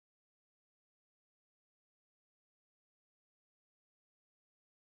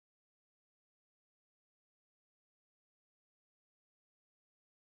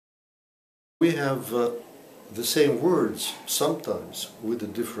We have the same words sometimes with a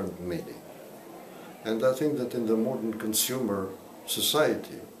different meaning. And I think that in the modern consumer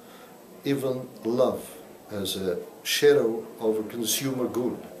society, even love has a shadow of a consumer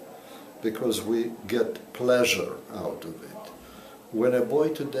good, because we get pleasure out of it. When a boy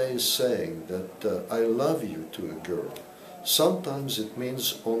today is saying that I love you to a girl, sometimes it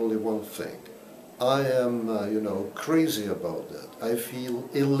means only one thing. I am, crazy about that. I feel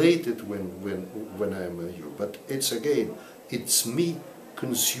elated when I am with you. But it's me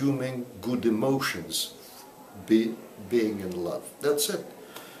consuming good emotions, being in love. That's it.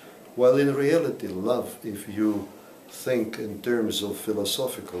 While in reality, love, if you think in terms of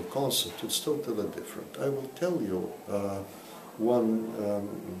philosophical concept, it's totally different. I will tell you one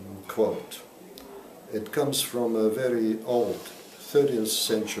quote. It comes from a very old 13th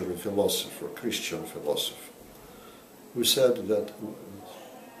century philosopher, Christian philosopher, who said that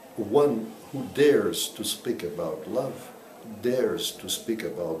one who dares to speak about love dares to speak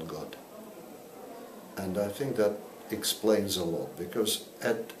about God. And I think that explains a lot, because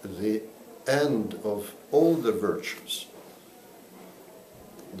at the end of all the virtues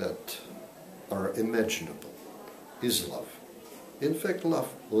that are imaginable is love. In fact,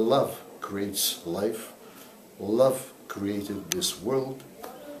 love creates life. Love created this world.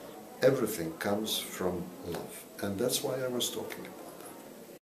 Everything comes from love. And that's why I was talking about it.